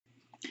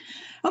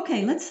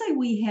Okay, let's say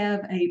we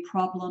have a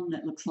problem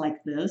that looks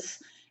like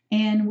this,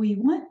 and we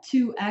want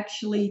to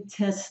actually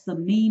test the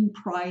mean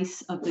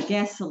price of the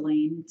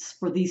gasolines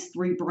for these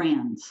three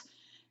brands.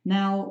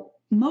 Now,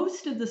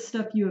 most of the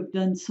stuff you have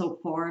done so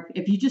far,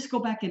 if you just go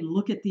back and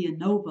look at the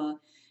ANOVA,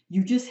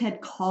 you just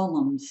had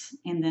columns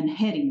and then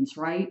headings,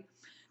 right?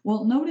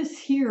 Well, notice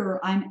here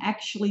I'm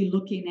actually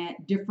looking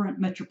at different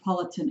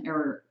metropolitan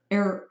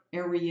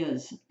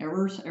areas.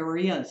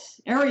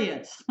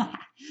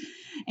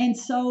 And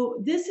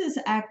so this is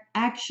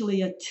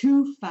actually a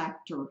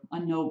two-factor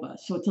ANOVA.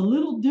 So it's a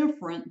little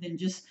different than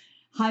just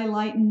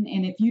highlighting.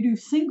 And if you do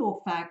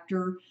single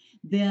factor,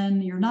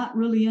 then you're not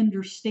really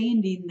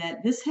understanding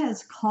that this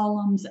has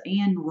columns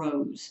and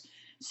rows.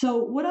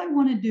 So what I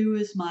want to do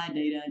is my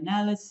data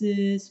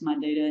analysis.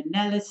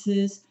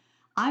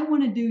 I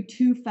want to do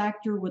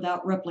two-factor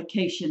without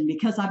replication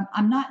because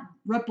I'm not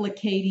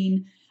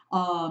replicating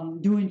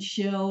doing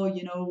shell,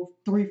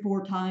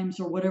 3-4 times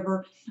or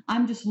whatever.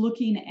 I'm just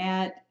looking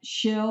at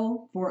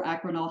shell for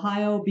Akron,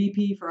 Ohio,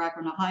 BP for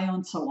Akron, Ohio,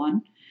 and so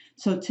on.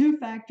 So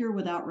two-factor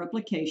without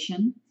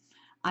replication.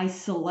 I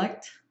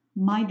select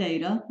my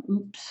data,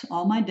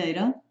 all my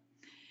data.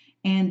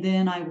 And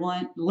then I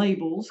want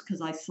labels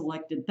because I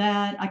selected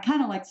that. I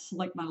kind of like to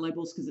select my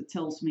labels because it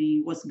tells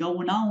me what's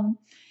going on.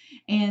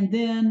 And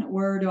then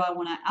where do I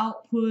want to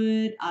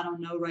output? I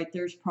don't know, right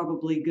there's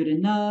probably good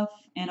enough.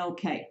 And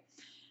okay.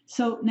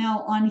 So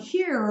now on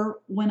here,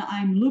 when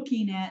I'm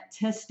looking at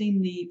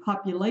testing the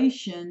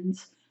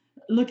populations,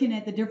 looking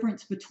at the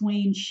difference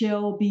between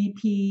Shell,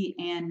 BP,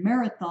 and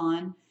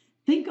Marathon,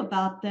 think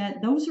about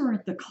that. Those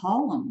are the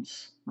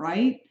columns,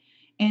 right?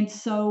 And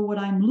so what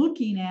I'm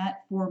looking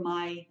at for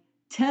my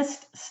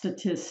test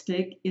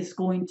statistic is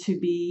going to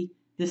be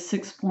the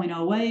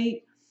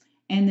 6.08,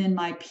 and then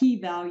my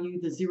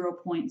p-value, the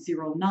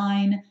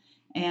 0.09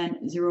 and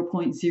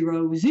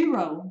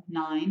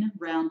 0.009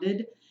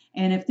 rounded.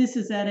 And if this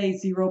is at a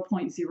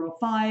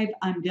 0.05,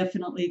 I'm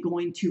definitely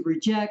going to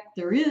reject.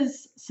 There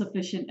is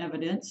sufficient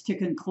evidence to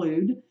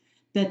conclude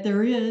that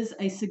there is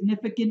a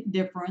significant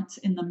difference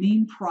in the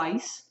mean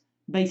price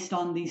based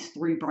on these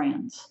three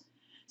brands.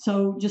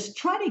 So just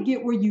try to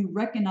get where you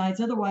recognize,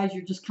 otherwise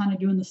you're just kind of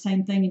doing the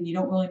same thing and you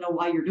don't really know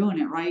why you're doing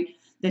it, right?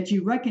 That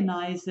you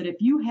recognize that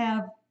if you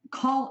have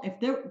if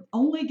they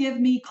only give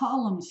me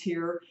columns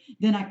here,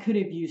 then I could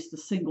have used the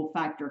single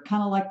factor,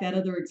 kind of like that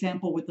other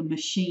example with the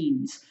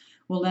machines.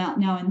 Well,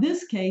 now in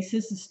this case,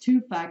 this is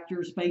two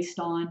factors based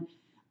on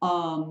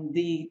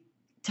the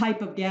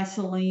type of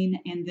gasoline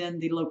and then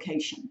the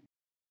location.